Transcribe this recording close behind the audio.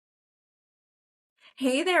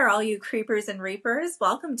Hey there, all you creepers and reapers.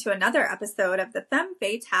 Welcome to another episode of the Femme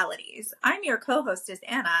Fatalities. I'm your co-hostess,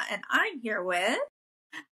 Anna, and I'm here with...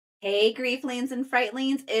 Hey, Grieflings and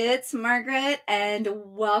Frightlings, it's Margaret, and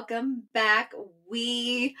welcome back.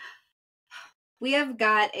 We have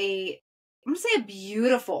got I'm going to say a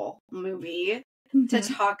beautiful movie to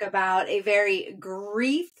talk about, a very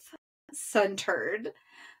grief-centered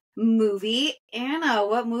movie. Anna,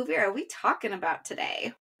 what movie are we talking about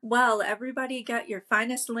today? Well, everybody get your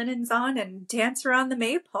finest linens on and dance around the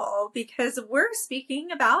maypole because we're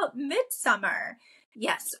speaking about Midsommar.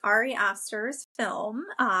 Yes, Ari Aster's film,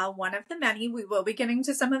 one of the many. We will be getting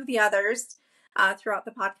to some of the others throughout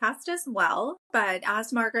the podcast as well. But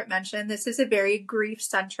as Margaret mentioned, this is a very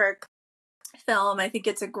grief-centric film. I think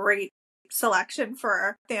it's a great selection for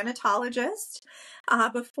our thanatologist.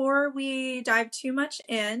 Before we dive too much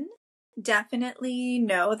in, definitely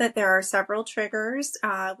know that there are several triggers.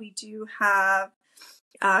 We do have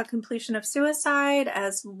completion of suicide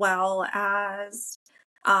as well as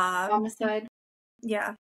Homicide.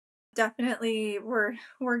 Yeah, definitely. We're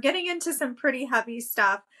getting into some pretty heavy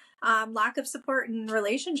stuff. Lack of support in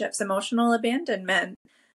relationships, emotional abandonment,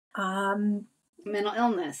 mental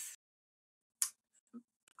illness.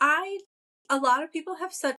 A lot of people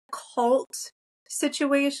have said cult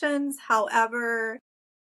situations. However,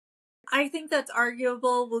 I think that's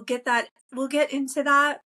arguable. We'll get into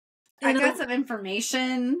that. I got some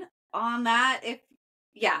information on that.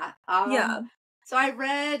 Yeah. So I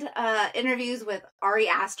read interviews with Ari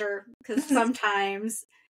Aster, because sometimes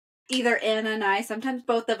either Anna and I, sometimes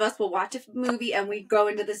both of us, will watch a movie and we go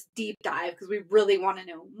into this deep dive because we really want to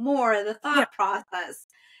know more of the thought process.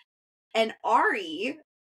 And Ari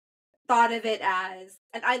thought of it as,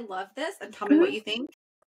 and I love this, and tell me what you think,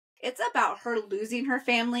 it's about her losing her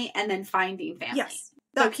family and then finding family. Yes.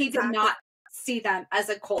 So he did not see them as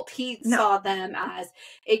a cult. He saw them as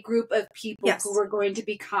a group of people who were going to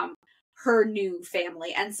become her new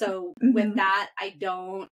family. And so with that, I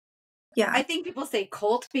think people say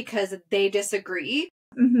cult because they disagree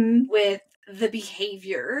with the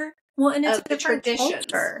behavior. Well, and it's a different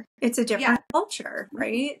culture. It's a different culture,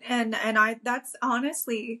 right? And that's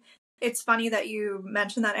honestly, it's funny that you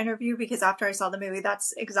mentioned that interview, because after I saw the movie,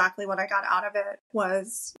 that's exactly what I got out of it,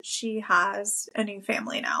 was she has a new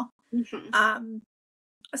family now.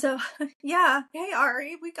 So yeah, hey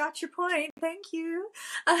Ari, we got your point. Thank you.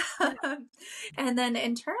 And then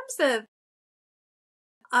in terms of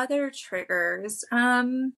other triggers,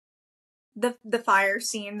 the fire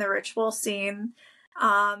scene, the ritual scene,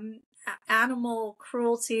 animal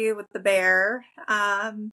cruelty with the bear,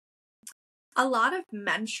 a lot of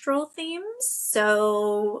menstrual themes.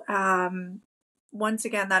 So once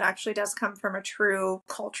again, that actually does come from a true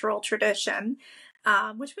cultural tradition,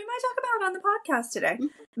 which we might talk about on the podcast today.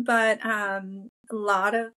 But a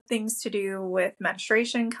lot of things to do with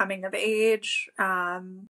menstruation, coming of age,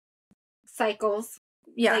 cycles.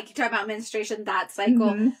 Yeah. Like you talk about menstruation, that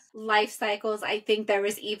cycle, life cycles. I think there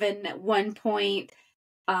was even at one point,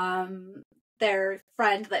 their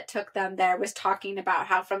friend that took them there was talking about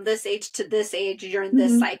how from this age to this age, you're in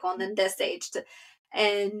this cycle, and then this age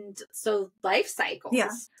and so life cycles.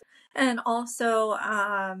 Yeah. And also,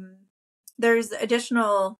 there's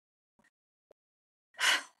additional,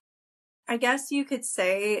 I guess you could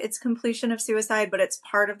say it's completion of suicide, but it's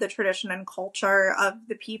part of the tradition and culture of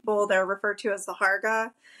the people. They're referred to as the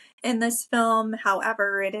Harga in this film.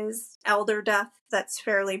 However, it is elder death that's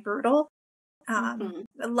fairly brutal.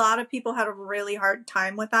 A lot of people had a really hard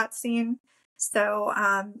time with that scene. So,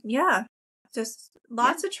 just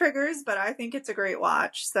lots of triggers, but I think it's a great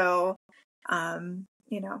watch. So,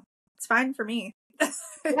 it's fine for me.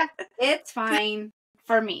 It's fine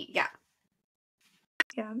for me. Yeah.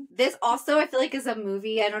 Yeah. This also, I feel like, is a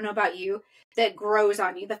movie, I don't know about you, that grows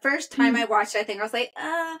on you. The first time I watched it, I think I was like,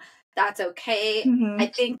 that's okay. I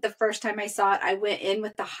think the first time I saw it, I went in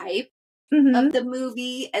with the hype of the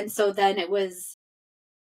movie. And so then it was,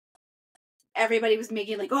 everybody was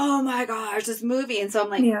making like, oh my gosh, this movie. And so I'm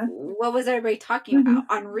like, what was everybody talking about?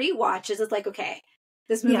 On rewatches, it's like, okay,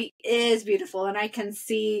 this movie is beautiful. And I can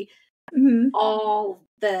see all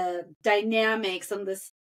the dynamics and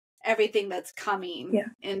everything that's coming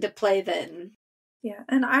into play then. Yeah.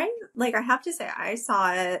 And I have to say, I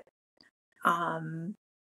saw it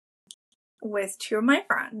with two of my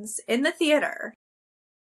friends in the theater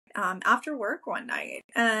after work one night.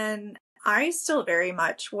 And I still very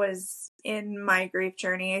much was in my grief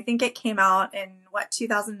journey. I think it came out in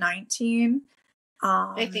 2019.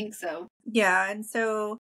 I think so. Yeah. And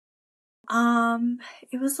so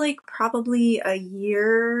it was like probably a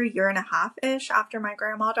year and a half-ish after my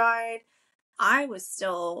grandma died. I was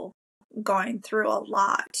still going through a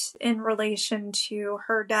lot in relation to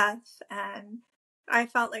her death. And I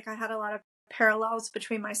felt like I had a lot of parallels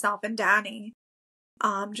between myself and Dani,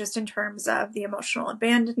 just in terms of the emotional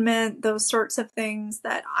abandonment, those sorts of things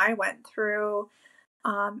that I went through.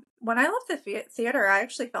 When I left the theater, I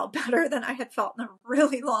actually felt better than I had felt in a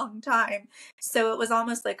really long time. So it was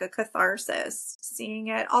almost like a catharsis seeing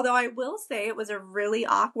it. Although I will say it was a really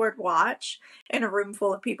awkward watch in a room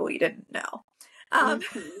full of people you didn't know.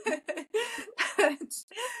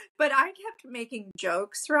 But I kept making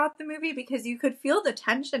jokes throughout the movie because you could feel the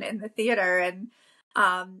tension in the theater. And,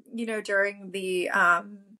 during the,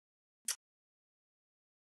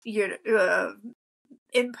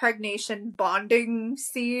 impregnation bonding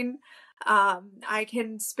scene, I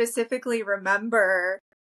can specifically remember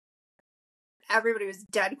everybody was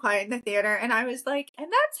dead quiet in the theater, and I was like, and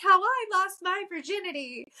that's how I lost my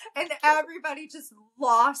virginity, and everybody just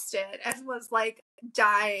lost it and was like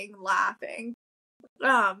dying laughing. So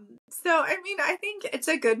I mean, I think it's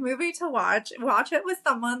a good movie to watch it with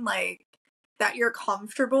someone like that you're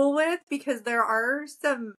comfortable with, because there are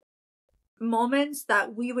some moments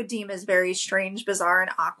that we would deem as very strange, bizarre, and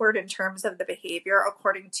awkward in terms of the behavior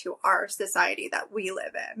according to our society that we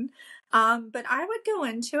live in. But I would go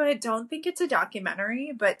into it, don't think it's a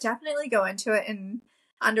documentary, but definitely go into it and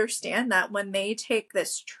understand that when they take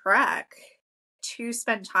this trek to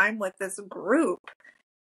spend time with this group,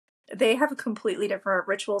 they have completely different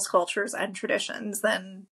rituals, cultures, and traditions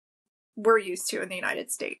than we're used to in the United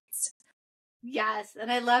States. Yes,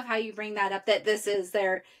 and I love how you bring that up, that this is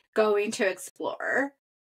they're going to explore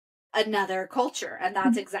another culture, and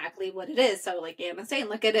that's exactly what it is. So like Anna's saying,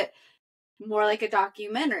 look at it more like a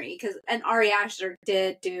documentary, and Ari Aster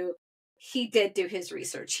did do his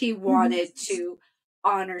research. He wanted to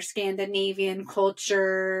honor Scandinavian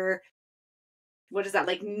culture. What is that,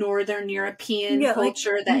 like Northern European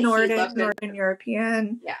culture, like that Northern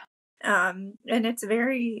European. Yeah. And it's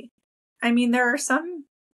very, I mean, there are some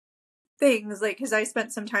things, like, because I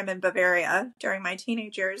spent some time in Bavaria during my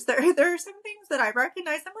teenage years, there are some things that I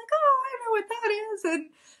recognize. I'm like, oh, I know what that is.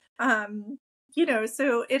 And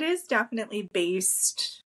so it is definitely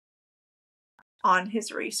based on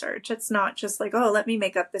his research. It's not just like, oh, let me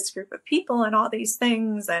make up this group of people and all these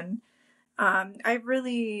things. And I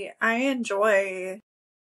enjoy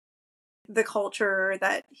the culture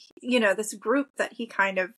that, this group that he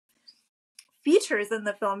kind of features in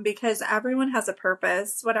the film, because everyone has a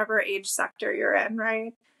purpose, whatever age sector you're in,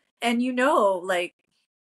 right? And like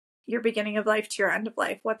your beginning of life to your end of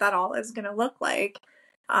life, what that all is going to look like.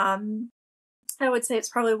 I would say it's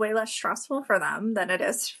probably way less stressful for them than it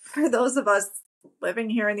is for those of us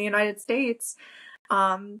living here in the United States.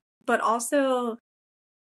 But also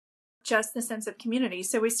just the sense of community.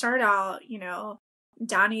 So we start out,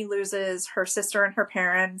 Dani loses her sister and her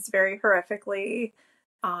parents very horrifically.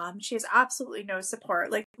 She has absolutely no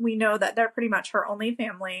support. Like, we know that they're pretty much her only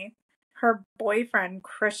family. Her boyfriend,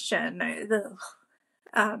 Christian,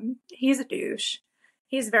 he's a douche.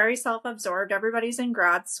 He's very self-absorbed. Everybody's in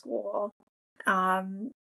grad school.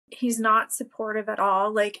 He's not supportive at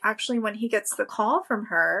all. Like, actually, when he gets the call from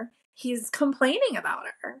her, he's complaining about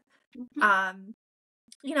her.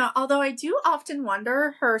 Although I do often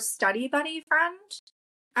wonder, her study buddy friend,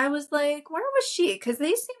 I was like, where was she? Because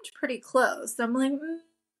they seemed pretty close. I'm like,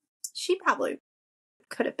 she probably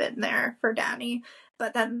could have been there for Dani,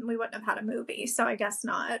 but then we wouldn't have had a movie, so I guess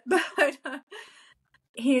not. But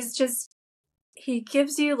he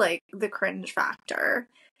gives you like the cringe factor.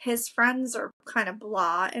 His friends are kind of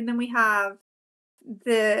blah, and then we have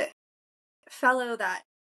the fellow that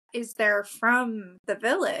is there from the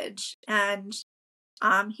village, and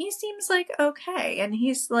he seems like okay, and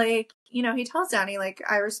he's like, he tells Dani, like,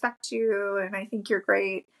 I respect you and I think you're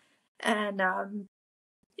great, and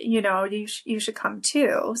you should come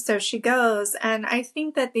too. So she goes, and I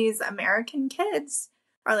think that these American kids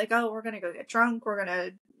are like, oh, we're gonna go get drunk, we're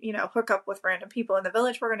gonna hook up with random people in the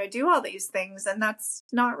village, we're gonna do all these things, and that's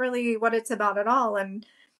not really what it's about at all. And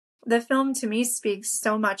the film to me speaks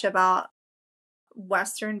so much about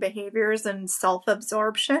Western behaviors and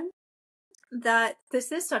self-absorption, that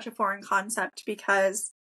this is such a foreign concept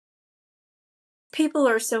because people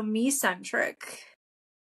are so me-centric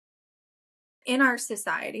in our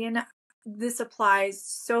society, and this applies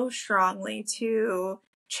so strongly to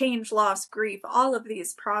change, loss, grief, all of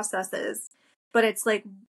these processes. But it's like,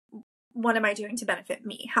 what am I doing to benefit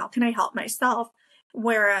me? How can I help myself?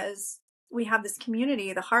 Whereas we have this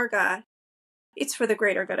community, the Harga, it's for the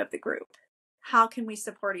greater good of the group. How can we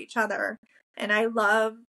support each other? And I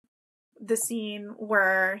love the scene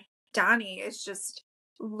where Dani is just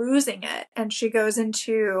losing it, and she goes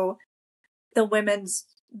into the women's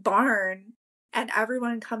barn, and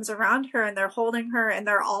everyone comes around her and they're holding her and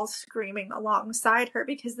they're all screaming alongside her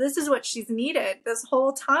because this is what she's needed this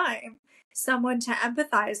whole time. Someone to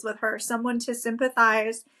empathize with her, someone to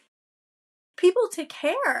sympathize, people to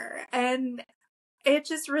care. And it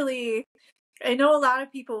just really, I know a lot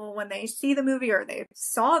of people, when they see the movie or they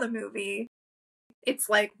saw the movie, it's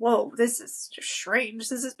like, whoa, this is strange,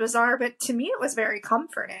 this is bizarre. But to me, it was very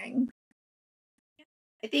comforting.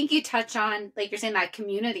 I think you touch on, like you're saying, that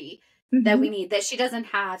community that we need, that she doesn't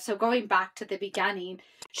have. So going back to the beginning,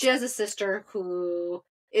 she has a sister who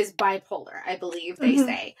is bipolar, I believe they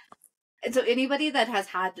say. And so anybody that has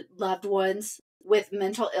had loved ones with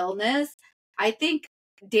mental illness, I think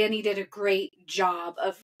Dani did a great job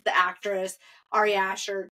of, the actress, Ari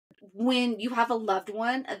Aster. When you have a loved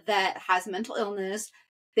one that has mental illness,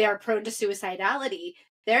 they are prone to suicidality,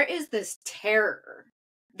 there is this terror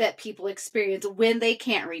that people experience when they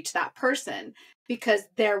can't reach that person, because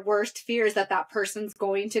their worst fear is that that person's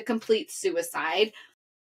going to complete suicide.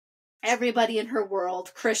 Everybody in her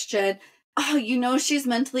world, Christian, oh, you know, she's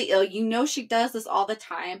mentally ill. You know, she does this all the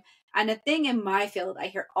time. And a thing in my field, I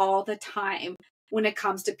hear all the time when it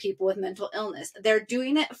comes to people with mental illness, they're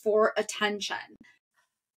doing it for attention.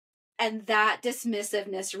 And that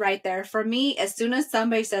dismissiveness right there, for me, as soon as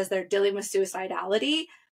somebody says they're dealing with suicidality,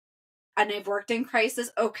 and I've worked in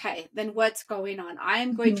crisis, okay, then what's going on? I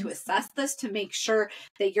am going to assess this to make sure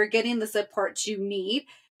that you're getting the support you need.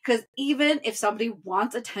 Because even if somebody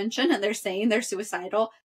wants attention and they're saying they're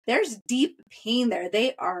suicidal, there's deep pain there.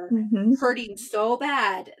 They are hurting so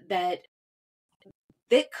bad that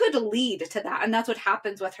it could lead to that. And that's what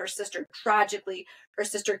happens with her sister. Tragically, her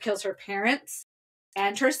sister kills her parents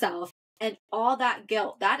and herself, and all that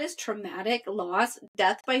guilt. That is traumatic loss,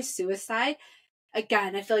 death by suicide.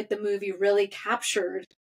 Again, I feel like the movie really captured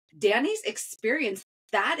Dani's experience.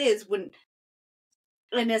 That is when,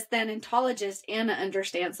 and as the thanatologist, Anna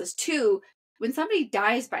understands this too, when somebody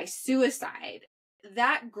dies by suicide,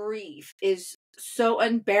 that grief is so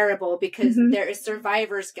unbearable because there is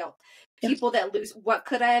survivor's guilt. People that lose, what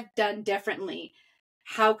could I have done differently?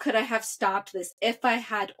 How could I have stopped this if I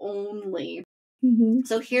had only?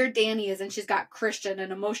 So here Dani is, and she's got Christian,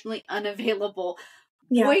 an emotionally unavailable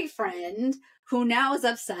boyfriend who now is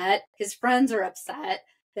upset. His friends are upset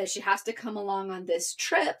that she has to come along on this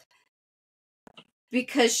trip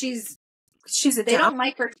because she's they don't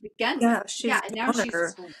like her to begin with. And now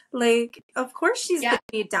she's like, of course she's gonna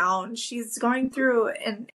be down. She's going through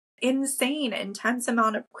an insane, intense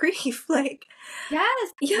amount of grief. Like,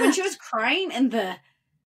 when she was crying in the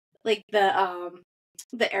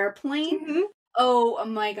airplane, oh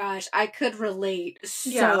my gosh, I could relate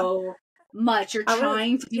so much. You're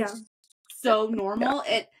trying to be so normal.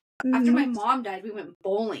 It after my mom died, we went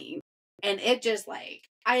bowling, and it just, like,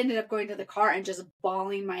 I ended up going to the car and just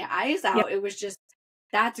bawling my eyes out. It was just,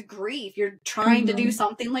 that's grief. You're trying to do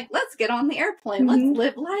something like, let's get on the airplane, let's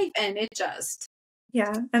live life, and it just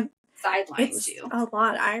and sidelines you a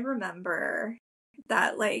lot. I remember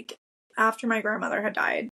that, like, after my grandmother had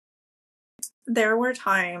died, there were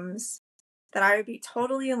times that I would be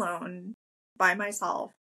totally alone by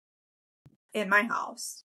myself in my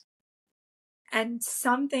house, and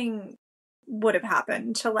something would have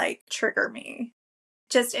happened to, like, trigger me,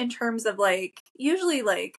 just in terms of, like, usually,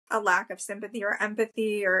 like, a lack of sympathy or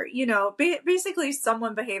empathy, or, you know, basically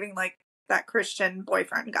someone behaving like that Christian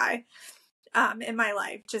boyfriend guy in my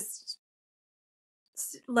life, just,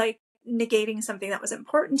 like, negating something that was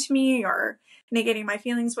important to me or negating my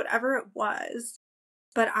feelings, whatever it was.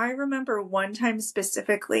 But I remember one time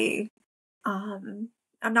specifically, I'm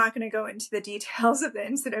not going to go into the details of the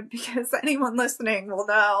incident because anyone listening will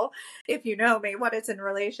know, if you know me, what it's in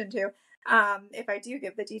relation to, if I do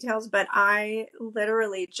give the details. But I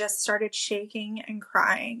literally just started shaking and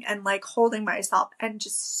crying and, like, holding myself and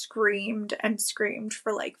just screamed and screamed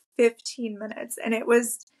for like 15 minutes. And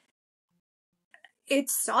it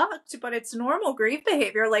sucked, but it's normal grief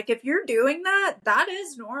behavior. Like, if you're doing that, that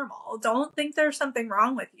is normal. Don't think there's something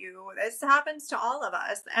wrong with you. This happens to all of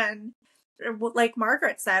us. And like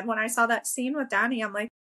Margaret said, when I saw that scene with Dani, I'm like,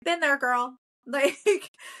 been there, girl. Like,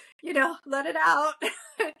 you know, let it out.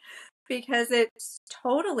 Because it's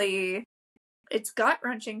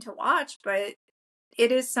gut-wrenching to watch, but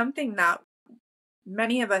it is something that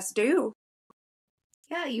many of us do.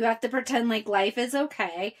 Yeah, you have to pretend like life is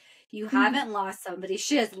okay. You haven't lost somebody.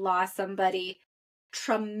 She has lost somebody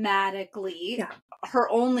traumatically. Yeah. Her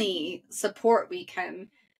only support we can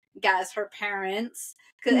guess, her parents.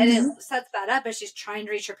 And it sets that up as she's trying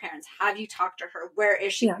to reach her parents. Have you talked to her? Where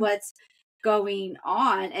is she? What's going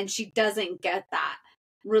on? And she doesn't get that.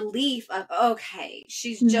 relief of, okay,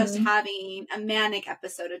 she's just having a manic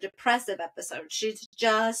episode, a depressive episode. She's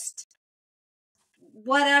just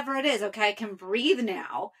whatever it is. Okay, I can breathe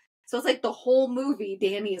now. So it's like the whole movie,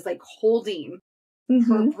 Dani is like holding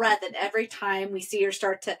her breath, and every time we see her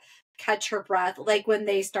start to catch her breath, like when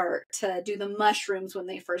they start to do the mushrooms when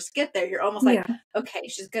they first get there, you're almost like, okay,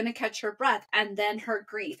 she's gonna catch her breath, and then her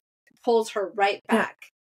grief pulls her right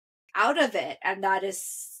back out of it. And that is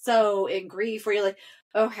so in grief where you're like,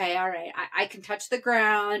 okay, all right, I can touch the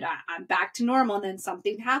ground, I'm back to normal, and then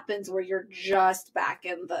something happens where you're just back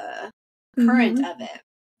in the current of it.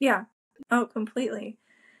 Yeah. Oh, completely.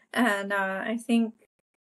 And I think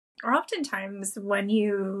oftentimes when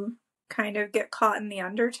you kind of get caught in the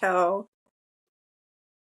undertow,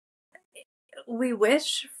 we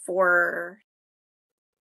wish for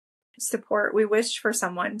support. We wish for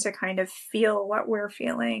someone to kind of feel what we're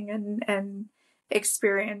feeling and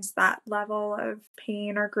experience that level of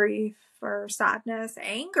pain or grief or sadness,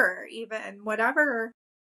 anger, even whatever,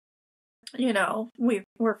 you know,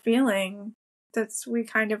 we're feeling. We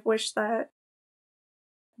kind of wish that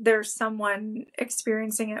there's someone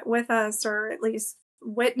experiencing it with us, or at least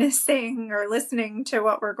witnessing or listening to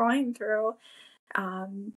what we're going through.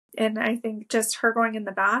 And I think just her going in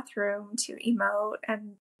the bathroom to emote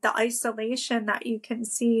and the isolation that you can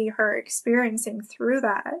see her experiencing through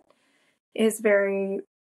that is very,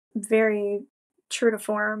 very true to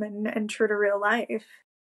form and true to real life.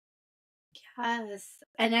 Yes.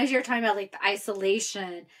 And as you're talking about like the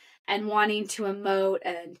isolation and wanting to emote,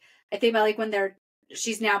 and I think about like when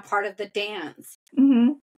she's now part of the dance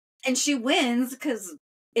and she wins because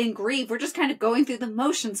in grief, we're just kind of going through the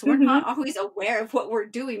motions. So we're not always aware of what we're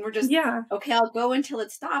doing. We're just, okay, I'll go until it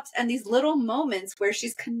stops. And these little moments where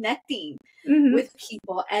she's connecting with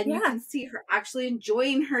people, and you can see her actually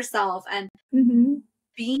enjoying herself and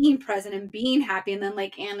being present and being happy. And then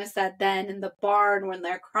like Anna said, then in the barn when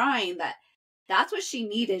they're crying, that's what she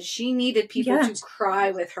needed. She needed people to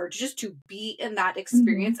cry with her, just to be in that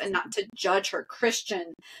experience and not to judge her.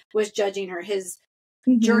 Christian was judging her. His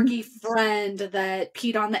jerky friend that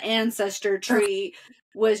peed on the ancestor tree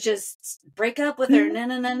was just break up with her.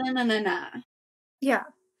 Na. Yeah.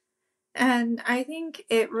 And I think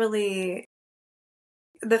the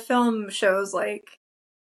film shows like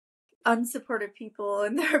unsupportive people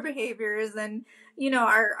and their behaviors, and you know,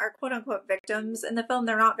 our quote unquote victims in the film,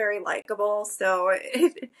 they're not very likable. So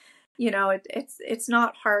it's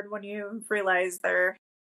not hard when you realize they're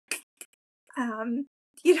gone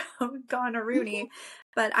a Rooney.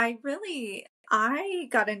 But I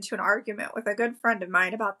got into an argument with a good friend of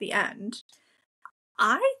mine about the end.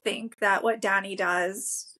 I think that what Dani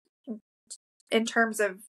does in terms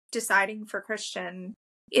of deciding for Christian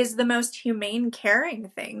is the most humane, caring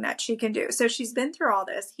thing that she can do. So she's been through all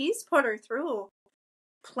this. He's put her through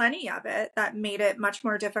plenty of it that made it much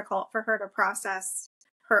more difficult for her to process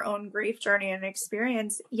her own grief journey and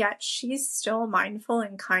experience. Yet she's still mindful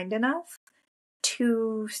and kind enough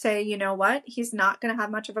to say, you know what, he's not going to have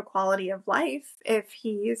much of a quality of life if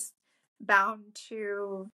he's bound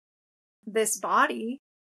to this body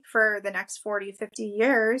for the next 40, 50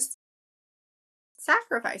 years.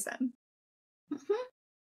 Sacrifice him.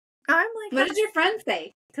 I'm like, what did your friend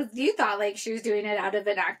say? Because you thought like she was doing it out of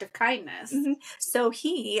an act of kindness. So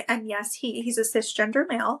he's a cisgender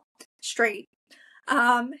male, straight.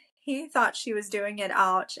 He thought she was doing it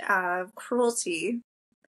out of cruelty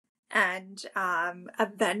and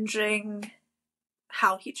avenging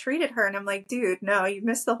how he treated her. And I'm like, dude, no, you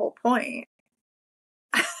missed the whole point.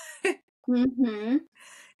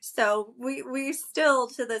 So we still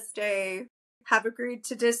to this day have agreed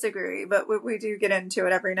to disagree, but we do get into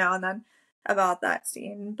it every now and then about that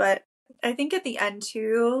scene. But I think at the end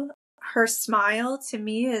too, her smile to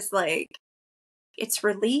me is like, it's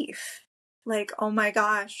relief. Like, oh my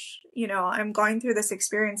gosh, I'm going through this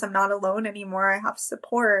experience. I'm not alone anymore. I have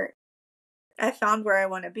support. I found where I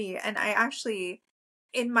want to be. And I actually,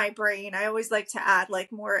 in my brain, I always like to add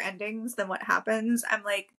like more endings than what happens. I'm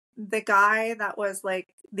like, the guy that was like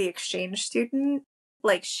the exchange student,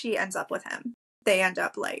 like she ends up with him. They end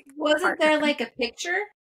up like. Wasn't there like a picture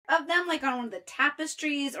of them like on one of the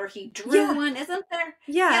tapestries, or he drew one? Isn't there?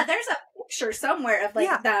 Yeah, there's a picture somewhere of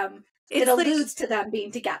like them. It alludes to them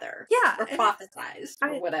being together. Yeah. Or prophesized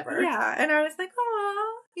or whatever. Yeah. And I was like,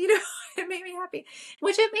 oh, it made me happy.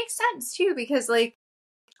 Which it makes sense too, because like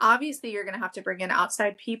obviously you're gonna have to bring in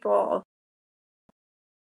outside people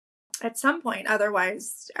at some point.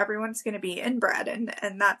 Otherwise everyone's gonna be inbred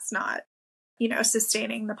and that's not,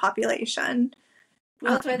 sustaining the population.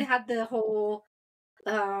 Well, that's why they had the whole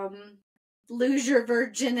lose your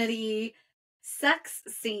virginity sex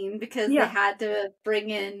scene because they had to bring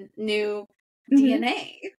in new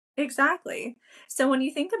DNA. Exactly. So when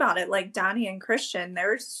you think about it, like Dani and Christian,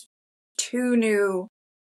 there's two new,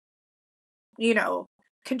 you know,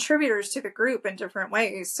 contributors to the group in different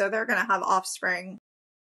ways. So they're going to have offspring,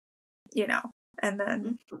 you know, and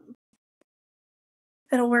then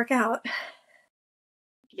it'll work out.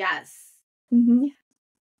 Yes. And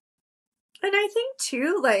I think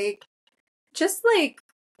too, like, just like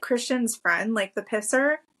Christian's friend, like the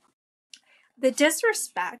pisser, the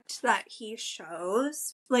disrespect that he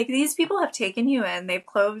shows, like, these people have taken you in, they've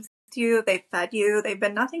clothed you, they've fed you, they've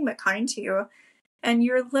been nothing but kind to you. And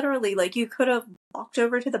you're literally, like, you could have walked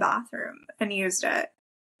over to the bathroom and used it,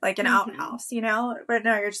 like an outhouse, you know? But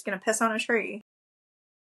no, you're just going to piss on a tree.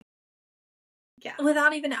 Yeah.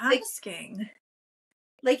 Without even asking.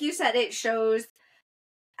 Like you said, it shows,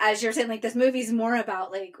 as you're saying, like, this movie's more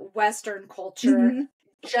about, like, Western culture,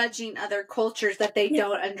 judging other cultures that they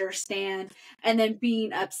don't understand, and then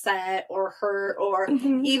being upset or hurt, or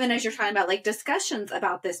even as you're talking about, like, discussions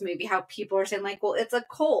about this movie, how people are saying, like, well, it's a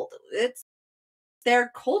cult. It's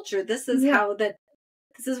their culture. This is how this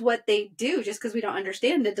is what they do. Just because we don't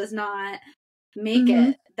understand it does not make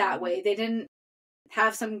it that way. They didn't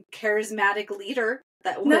have some charismatic leader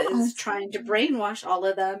that was trying to brainwash all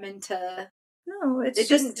of them into... No, it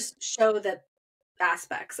didn't just show the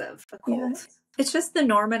aspects of a cult. It's just the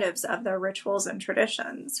normatives of their rituals and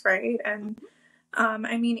traditions, right? And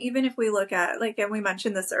I mean, even if we look at, like, and we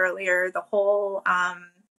mentioned this earlier, the whole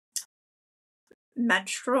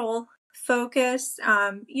menstrual focus,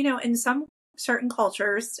 you know, in some certain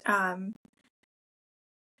cultures, and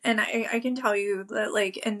I can tell you that,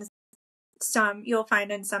 like, in some, you'll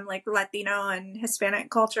find in some, like, Latino and Hispanic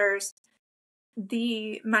cultures,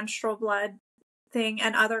 the menstrual blood thing,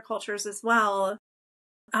 and other cultures as well,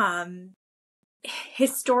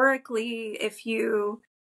 historically, if you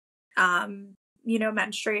you know,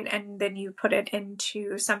 menstruate and then you put it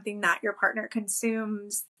into something that your partner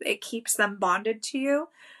consumes, it keeps them bonded to you.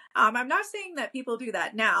 I'm not saying that people do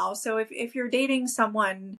that now. So if you're dating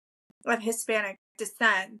someone of Hispanic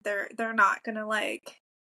descent, they're not gonna, like,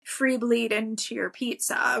 free bleed into your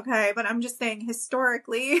pizza, okay? But I'm just saying,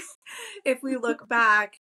 historically, if we look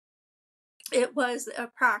back, it was a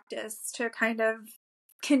practice to kind of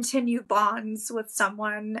continue bonds with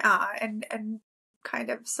someone, and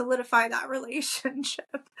kind of solidify that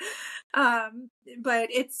relationship. But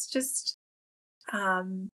it's just,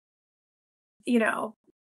 you know,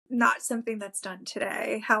 not something that's done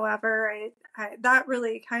today. However, I that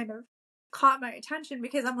really kind of caught my attention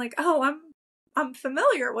because I'm like, oh, I'm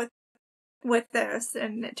familiar with this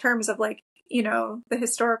in terms of, like, you know, the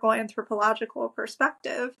historical anthropological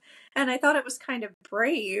perspective. And I thought it was kind of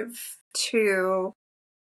brave to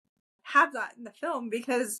have that in the film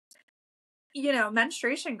because, you know,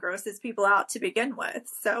 menstruation grosses people out to begin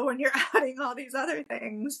with. So when you're adding all these other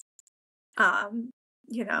things,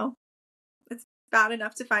 you know, it's bad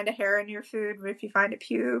enough to find a hair in your food, but if you find a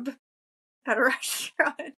pube at a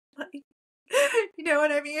restaurant, like, you know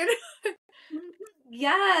what I mean?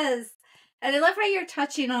 Yes. And I love how you're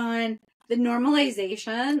touching on the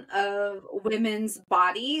normalization of women's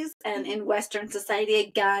bodies. And in Western society,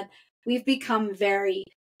 again, we've become very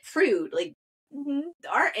prude. Like,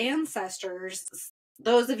 our ancestors,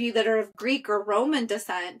 those of you that are of Greek or Roman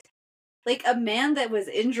descent, like, a man that was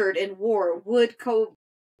injured in war would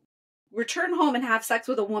return home and have sex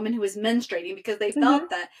with a woman who was menstruating because they felt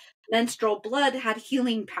that menstrual blood had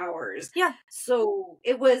healing powers. Yeah. So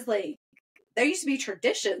it was like, there used to be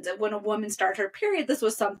traditions that when a woman started her period, this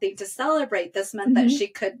was something to celebrate. This meant that she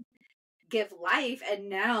could give life. And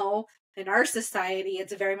now in our society,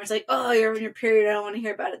 it's very much like, oh, you're in your period, I don't want to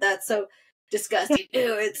hear about it. That's so disgusting.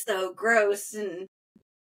 Ew, it's so gross. And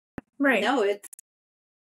no, it's,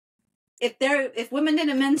 if women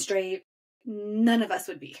didn't menstruate, none of us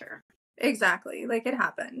would be here. Exactly. Like, it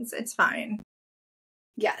happens. It's fine.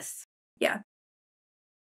 Yes. Yeah.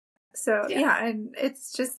 So, yeah, and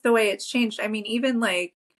it's just the way it's changed. I mean, even,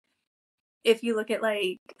 like, if you look at,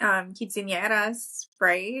 like, quinceañeras,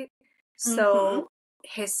 right? So,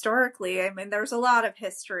 historically, I mean, there's a lot of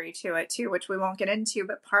history to it, too, which we won't get into,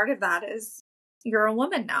 but part of that is you're a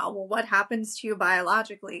woman now. Well, what happens to you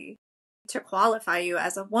biologically to qualify you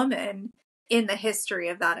as a woman in the history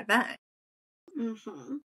of that event?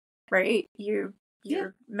 Right? You're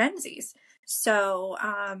menses. So,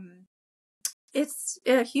 it's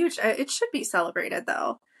a huge, it should be celebrated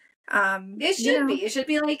though. It should be. It should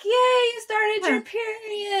be like, yay, you started your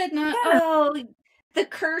period. Not, oh, the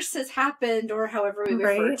curse has happened, or however we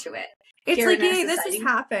refer to it. It's here like, in our hey, this has society.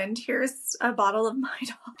 happened. Here's a bottle of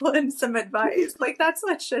Midol and some advice. Like, that's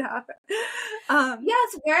what should happen.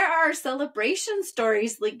 Yes, where are celebration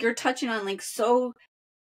stories? Like, you're touching on, like, so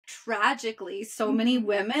tragically, so many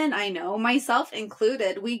women I know, myself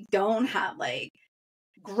included, we don't have, like,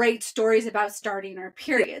 great stories about starting our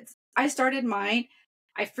periods. I started mine.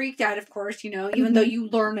 I freaked out, of course, you know, even though you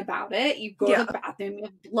learn about it, you go to the bathroom, you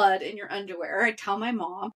have blood in your underwear. I tell my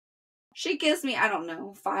mom. She gives me, I don't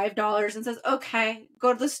know, $5 and says, okay,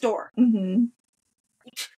 go to the store.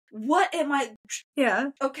 What am I? Yeah.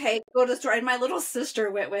 Okay, go to the store. And my little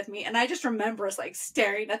sister went with me. And I just remember us like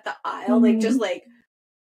staring at the aisle, like just like,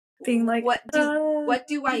 being like, what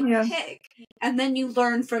do I pick? And then you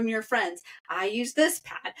learn from your friends. I use this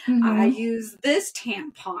pad. I use this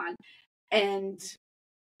tampon. And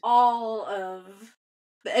all of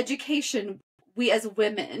the education we as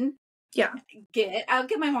women get. I'll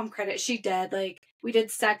give my mom credit. She did. Like, we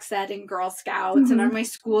did sex ed in Girl Scouts, and my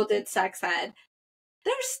school did sex ed.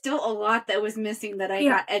 There's still a lot that was missing that I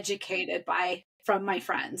got educated from my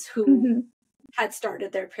friends who had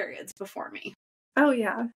started their periods before me. Oh,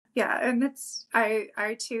 yeah. Yeah. And that's,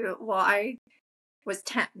 I too, well, I was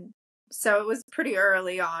 10, so it was pretty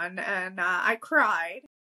early on, and I cried.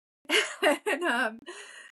 And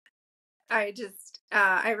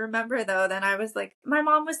I remember though, then I was like, my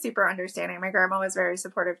mom was super understanding. My grandma was very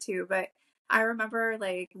supportive too, but I remember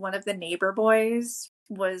like one of the neighbor boys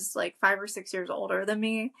was like 5 or 6 years older than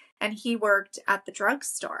me, and he worked at the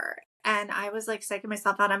drugstore. And I was like psyching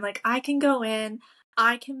myself out. I'm like, I can go in,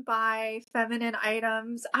 I can buy feminine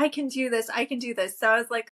items, I can do this, I can do this. So I was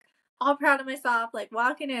like all proud of myself, like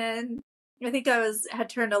walking in. I think had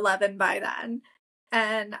turned 11 by then.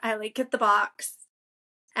 And I like get the box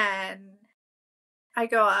and I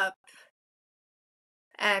go up,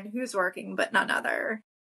 and who's working but none other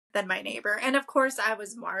than my neighbor. And of course I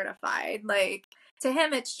was mortified. Like, to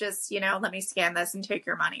him it's just, you know, let me scan this and take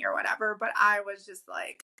your money or whatever. But I was just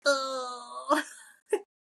like, oh.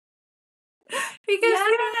 Because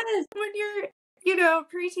you know, when you're, you know,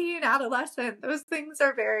 preteen, adolescent, those things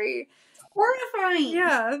are very horrifying.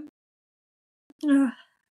 Yeah. Yeah.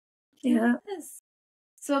 Yes.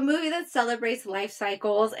 So a movie that celebrates life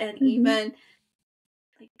cycles and even,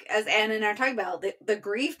 like, as Anna and I are talking about, the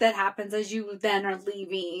grief that happens as you then are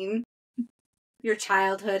leaving your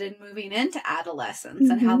childhood and moving into adolescence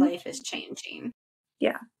and how life is changing.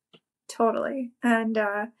 Yeah, totally. And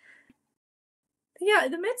yeah,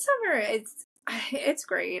 the Midsommar, it's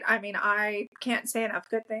great. I mean, I can't say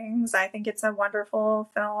enough good things. I think it's a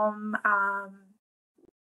wonderful film.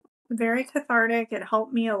 Very cathartic. It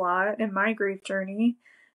helped me a lot in my grief journey.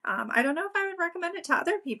 I don't know if I would recommend it to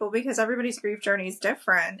other people because everybody's grief journey is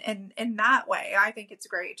different. And in that way, I think it's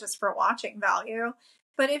great just for watching value.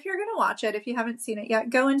 But if you're going to watch it, if you haven't seen it yet,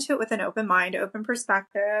 go into it with an open mind, open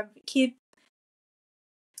perspective. Keep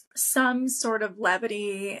some sort of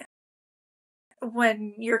levity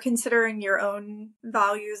when you're considering your own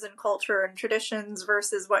values and culture and traditions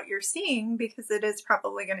versus what you're seeing, because it is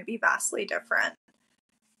probably going to be vastly different.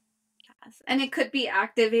 Yes. And it could be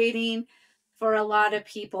activating for a lot of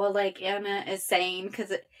people, like Anna is saying,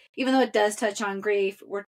 because even though it does touch on grief,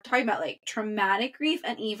 we're talking about like traumatic grief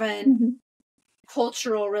and even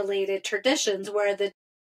cultural related traditions where the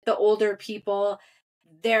older people,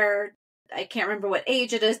 I can't remember what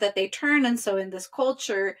age it is that they turn. And so in this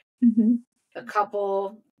culture, a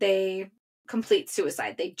couple, they complete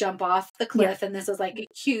suicide. They jump off the cliff. And this is like a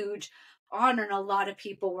huge honor. And a lot of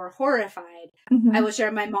people were horrified. I will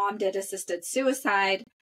share my mom did assisted suicide.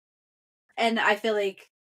 And I feel like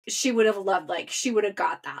she would have loved, like, she would have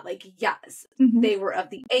got that. Like, yes, they were of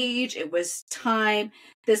the age. It was time.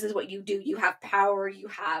 This is what you do. You have power. You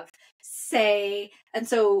have say. And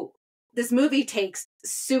so this movie takes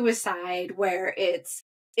suicide, where it's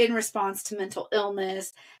in response to mental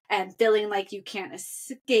illness and feeling like you can't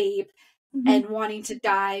escape and wanting to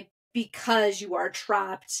die because you are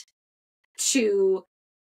trapped, to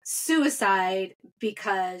suicide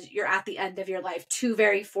because you're at the end of your life. Two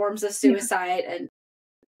very forms of suicide. And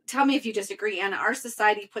tell me if you disagree, Anna. Our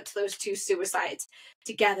society puts those two suicides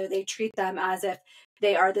together. They treat them as if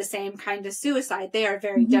they are the same kind of suicide. They are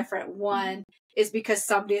very different. One is because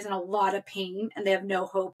somebody is in a lot of pain and they have no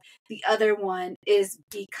hope. The other one is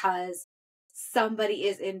because somebody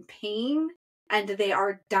is in pain and they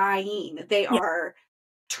are dying. They are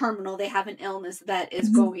terminal. They have an illness that is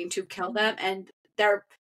going to kill them, and their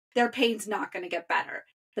pain's not going to get better.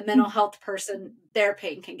 The mental health person, their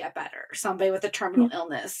pain can get better. Somebody with a terminal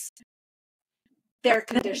illness, their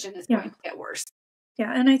condition is going to get worse.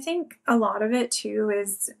 Yeah, and I think a lot of it too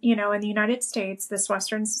is, in the United States, this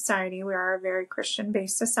Western society, we are a very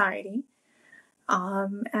Christian-based society.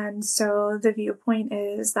 And so the viewpoint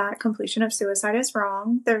is that completion of suicide is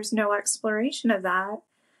wrong. There's no exploration of that.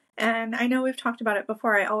 And I know we've talked about it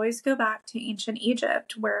before. I always go back to ancient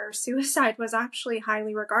Egypt, where suicide was actually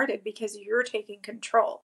highly regarded because you're taking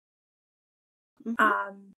control.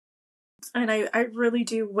 Mm-hmm. And I really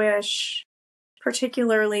do wish,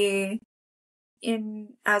 particularly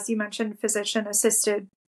in, as you mentioned, physician assisted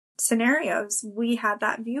scenarios, we had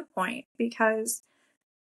that viewpoint because,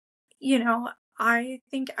 I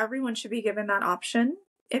think everyone should be given that option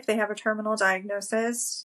if they have a terminal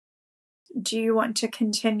diagnosis. Do you want to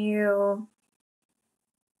continue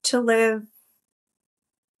to live,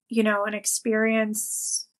 and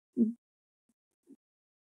experience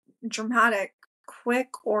dramatic, quick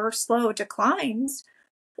or slow declines?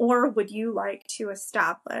 Or would you like to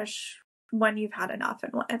establish when you've had enough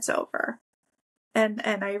and when it's over? And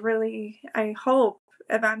I hope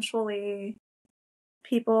eventually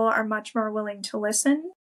people are much more willing to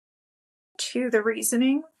listen to the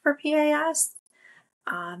reasoning for PAS.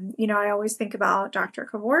 I always think about Dr.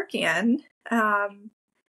 Kevorkian,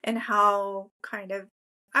 and how kind of,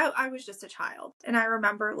 I was just a child. And I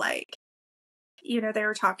remember they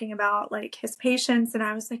were talking about his patients, and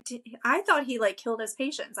I was like, I thought he killed his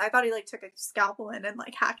patients. I thought he took a scalpel in and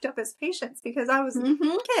hacked up his patients because I was a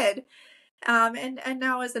kid. And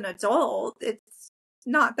now as an adult, it's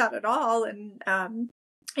not that at all. And,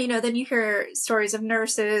 then you hear stories of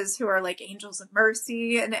nurses who are angels of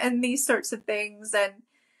mercy and these sorts of things. And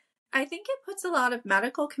I think it puts a lot of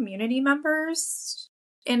medical community members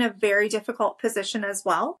in a very difficult position as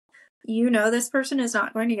well. This person is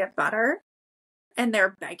not going to get better, and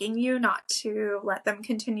they're begging you not to let them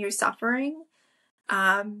continue suffering.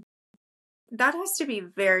 That has to be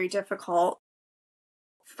very difficult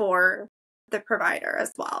for the provider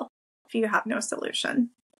as well, if you have no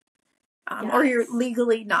solution. Yes. Or you're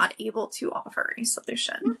legally not able to offer a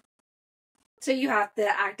solution. So you have to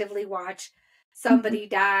actively watch somebody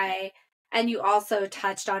die. And you also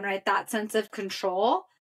touched on, right, that sense of control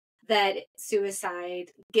that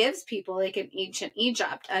suicide gives people, like in ancient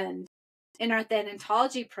Egypt. And in our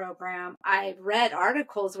thanatology program, I've read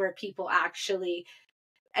articles where people actually,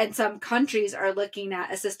 and some countries are looking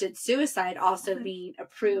at assisted suicide also being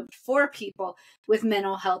approved for people with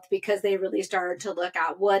mental health, because they really started to look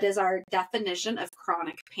at what is our definition of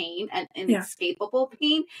chronic pain and inescapable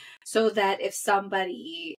pain, so that if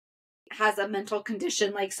somebody has a mental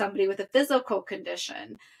condition like somebody with a physical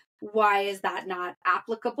condition, why is that not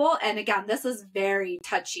applicable? And again, this is very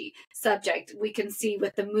touchy subject. We can see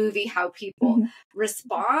with the movie how people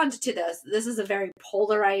respond to this. This is a very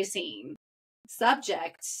polarizing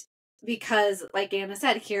subject because, like Anna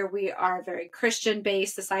said, here we are a very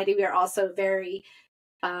Christian-based society. We are also very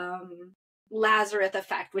Lazarus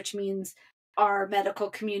effect, which means our medical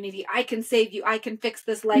community, I can save you, I can fix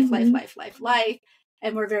this life.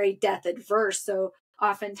 And we're very death adverse. So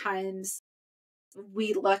oftentimes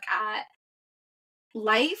we look at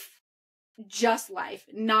life, just life,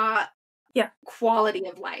 not quality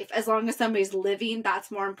of life. As long as somebody's living, that's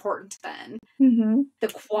more important than the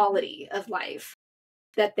quality of life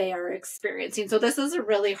that they are experiencing. So this is a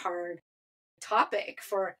really hard topic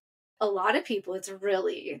for a lot of people. It's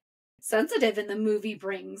really sensitive, and the movie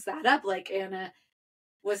brings that up, like Anna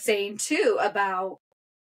was saying too, about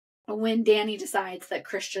when Dani decides that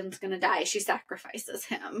Christian's going to die, she sacrifices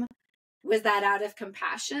him. Was that out of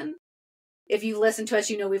compassion? If you listen to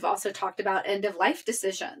us, we've also talked about end of life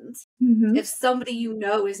decisions. If somebody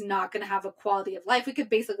is not going to have a quality of life, we could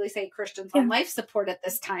basically say Christian's on life support at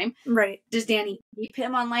this time. Right. Does Dani keep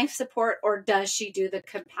him on life support, or does she do the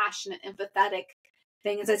compassionate, empathetic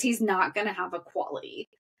thing and says he's not going to have a quality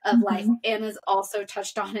of life? Anna's also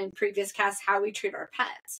touched on in previous casts how we treat our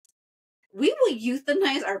pets. We will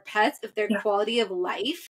euthanize our pets if their quality of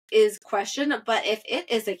life is questioned, but if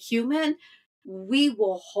it is a human, we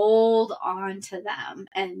will hold on to them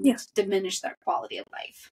and diminish their quality of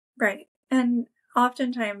life. Right. And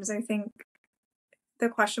oftentimes I think the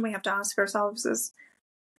question we have to ask ourselves is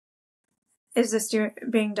this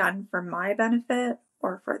being done for my benefit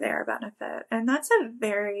or for their benefit? And that's a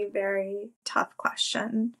very, very tough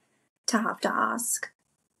question to have to ask.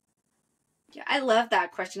 Yeah, I love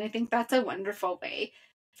that question. I think that's a wonderful way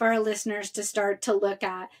for our listeners to start to look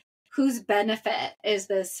at whose benefit is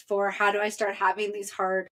this for? How do I start having these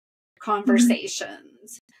hard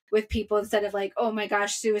conversations with people instead of oh my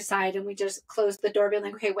gosh, suicide, and we just close the door being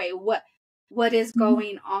like, okay, wait, what is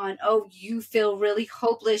going on? Oh, you feel really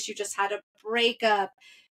hopeless. You just had a breakup.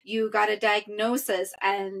 You got a diagnosis,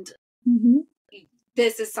 and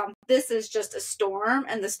this is just a storm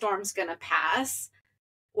and the storm's gonna pass,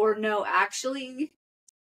 or no, actually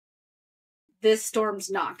this storm's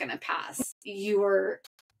not gonna pass. You are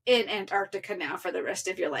in Antarctica now for the rest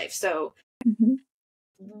of your life. So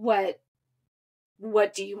what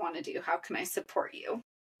do you want to do? How can I support you?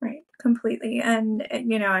 Right. Completely. And,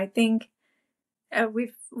 you know, I think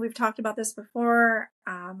we've talked about this before.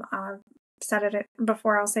 I've said it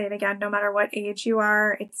before. I'll say it again. No matter what age you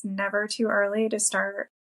are, it's never too early to start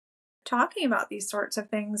talking about these sorts of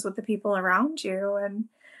things with the people around you. And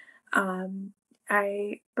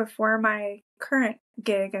before my current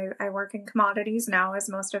gig, I work in commodities now, as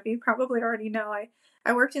most of you probably already know.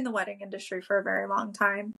 I worked in the wedding industry for a very long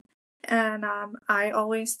time. And I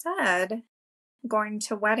always said, going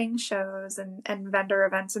to wedding shows and vendor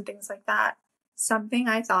events and things like that, something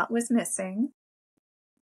I thought was missing.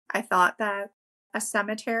 I thought that a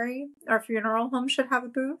cemetery or funeral home should have a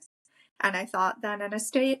booth. And I thought that an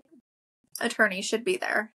estate attorney should be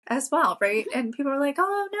there as well, right? And people were like,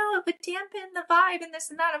 oh no, it would dampen the vibe and this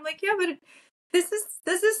and that. I'm like, yeah, but this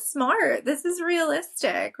is smart. This is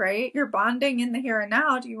realistic, right? You're bonding in the here and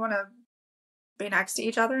now. Do you want to be next to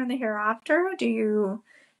each other in the hereafter? Do you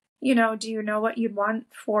know what you'd want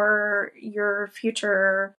for your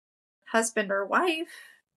future husband or wife?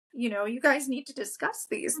 You know, you guys need to discuss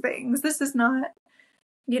these things. This is not,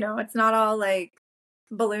 it's not all like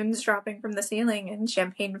balloons dropping from the ceiling and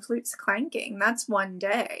champagne flutes clanking. That's one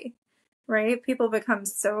day, right? People become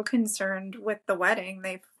so concerned with the wedding,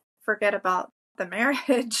 they forget about the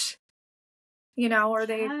marriage, or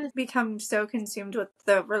they become so consumed with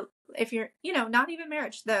if you're, not even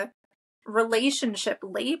marriage, the relationship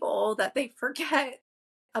label, that they forget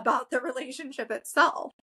about the relationship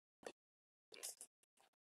itself.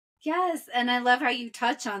 Yes, and I love how you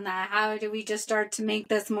touch on that. How do we just start to make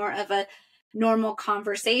this more of a normal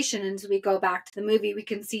conversation? And as we go back to the movie, we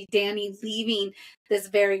can see Dani leaving this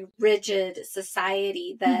very rigid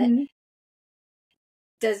society that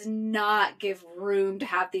does not give room to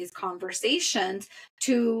have these conversations,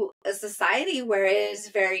 to a society where it is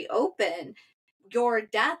very open. Your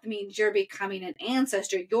death means you're becoming an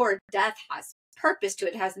ancestor. Your death has purpose to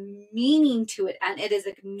it, has meaning to it, and it is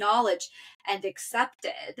acknowledged and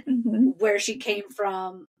accepted. Where she came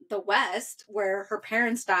from, the West, where her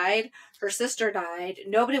parents died, her sister died,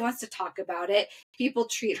 nobody wants to talk about it. People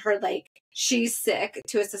treat her like she's sick,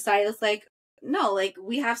 to a society that's like, no, like,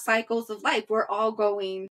 we have cycles of life. We're all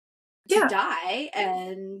going to die,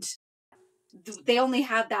 and they only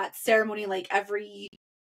have that ceremony like every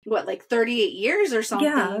 38 years or something.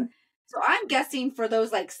 Yeah. So I'm guessing for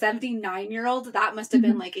those like 79-year-olds, that must have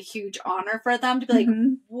been like a huge honor for them to be like,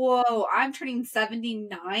 whoa, I'm turning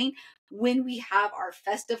 79 when we have our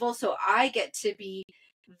festival. So I get to be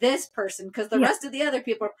this person, because the rest of the other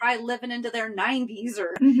people are probably living into their 90s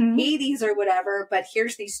or 80s or whatever. But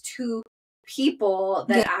here's these two people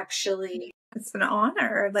that actually, it's an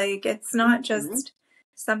honor. Like, it's not just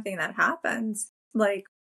something that happens like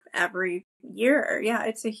every year. Yeah,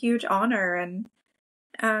 it's a huge honor. And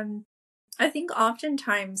I think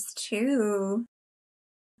oftentimes too,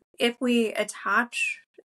 if we attach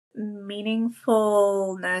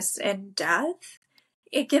meaningfulness in death,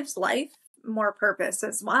 it gives life more purpose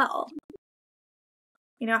as well.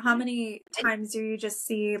 How many times do you just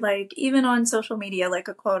see, like, even on social media, like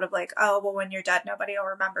a quote of like, oh, well, when you're dead, nobody will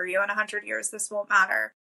remember you. In 100 years, this won't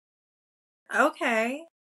matter. Okay.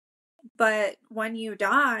 But when you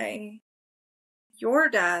die, your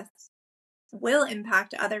death will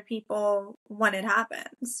impact other people when it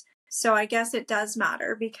happens. So I guess it does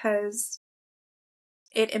matter, because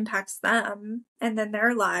it impacts them, and then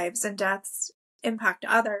their lives and deaths impact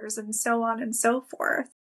others, and so on and so forth.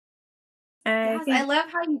 And I love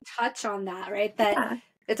how you touch on that, right? That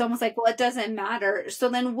it's almost like, well, it doesn't matter. So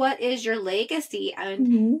then what is your legacy?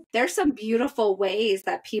 And there's some beautiful ways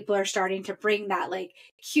that people are starting to bring that, like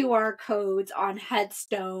QR codes on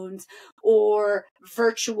headstones or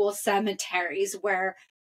virtual cemeteries, where,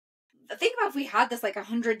 think about if we had this like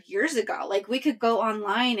 100 years ago, like we could go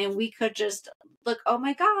online and we could just look, oh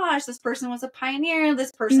my gosh, this person was a pioneer,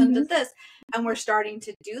 this person did this. And we're starting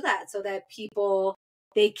to do that so that people,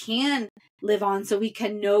 they can live on, so we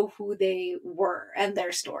can know who they were and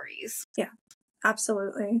their stories. Yeah,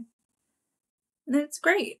 absolutely. And it's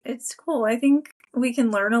great. It's cool. I think we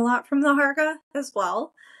can learn a lot from the Harga as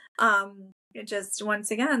well. Just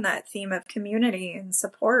once again, that theme of community and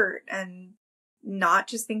support, and not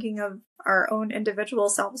just thinking of our own individual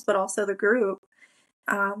selves, but also the group.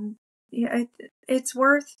 It's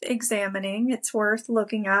worth examining. It's worth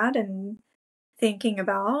looking at and thinking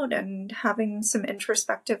about, and having some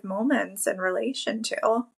introspective moments in relation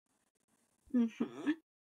to. Mm-hmm.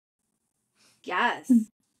 Yes.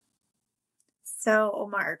 So,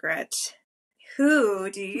 Margaret, who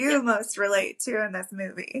do you most relate to in this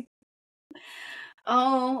movie?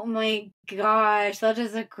 Oh my gosh, that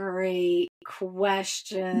is a great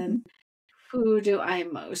question. Who do I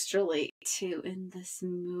most relate to in this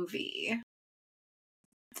movie?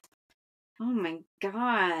 Oh my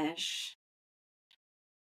gosh.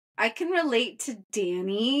 I can relate to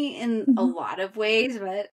Dani in a lot of ways,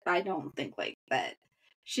 but I don't think like that.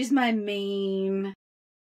 She's my main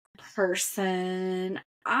person.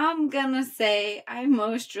 I'm gonna say I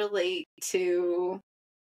most relate to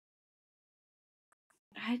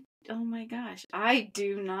oh my gosh, I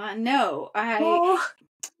do not know. I'm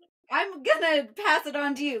gonna pass it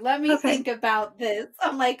on to you. Let me think about this.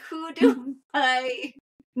 I'm like, who do I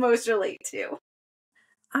most relate to?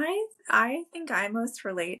 I think I most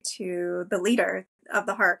relate to the leader of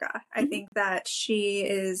the Harga. I think that she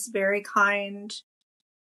is very kind,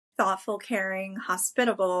 thoughtful, caring,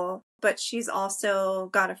 hospitable, but she's also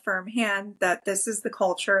got a firm hand that this is the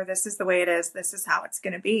culture, this is the way it is, this is how it's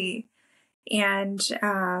going to be. And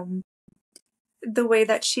the way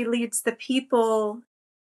that she leads the people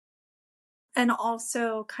and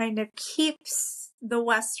also kind of keeps the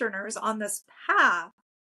Westerners on this path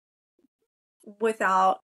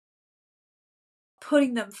without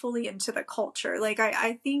putting them fully into the culture. Like,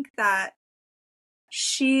 I think that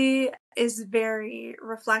she is very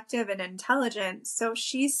reflective and intelligent, so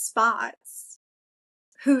she spots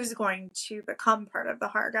who's going to become part of the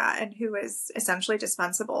Harga and who is essentially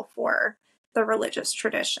dispensable for the religious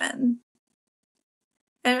tradition.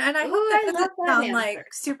 And I hope that doesn't sound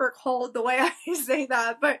like super cold the way I say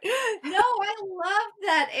that, but no, I love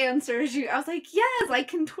that answer. I was like, yes, I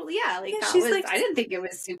can totally, I didn't think it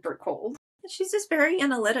was super cold. She's just very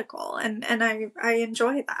analytical, and I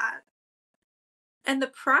enjoy that. And the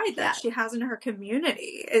pride that she has in her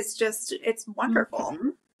community is just, it's wonderful.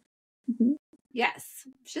 Yes,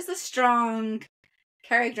 she's a strong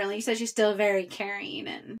character, and you said she's still very caring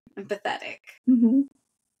and empathetic.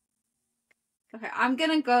 Okay, I'm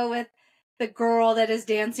gonna go with the girl that is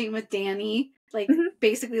dancing with Dani, like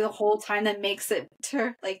basically the whole time, that makes it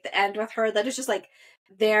to like the end with her, that is just like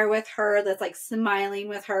there with her, that's like smiling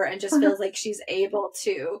with her and just feels like she's able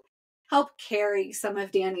to help carry some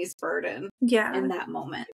of Dani's burden in that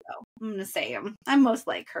moment. So I'm gonna say I'm most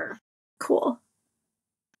like her. Cool.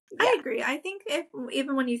 Yeah. I agree. I think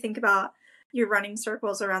even when you think about your running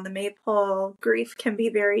circles around the maypole, grief can be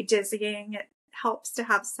very dizzying. It helps to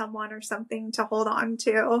have someone or something to hold on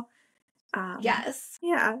to. Yes.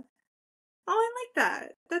 Yeah. Oh, I like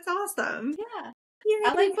that. That's awesome. Yeah. Yay.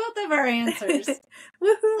 I like both of our answers.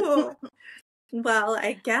 Woohoo. Well,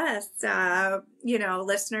 I guess,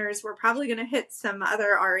 listeners, we're probably going to hit some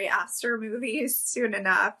other Ari Aster movies soon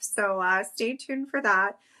enough. So stay tuned for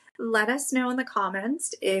that. Let us know in the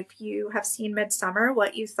comments if you have seen Midsommar,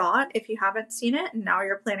 what you thought, if you haven't seen it and now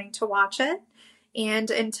you're planning to watch it.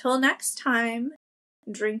 And until next time,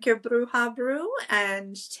 drink your Bruja brew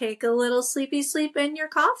and take a little sleepy sleep in your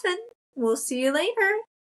coffin. We'll see you later.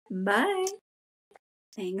 Bye.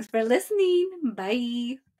 Thanks for listening.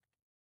 Bye.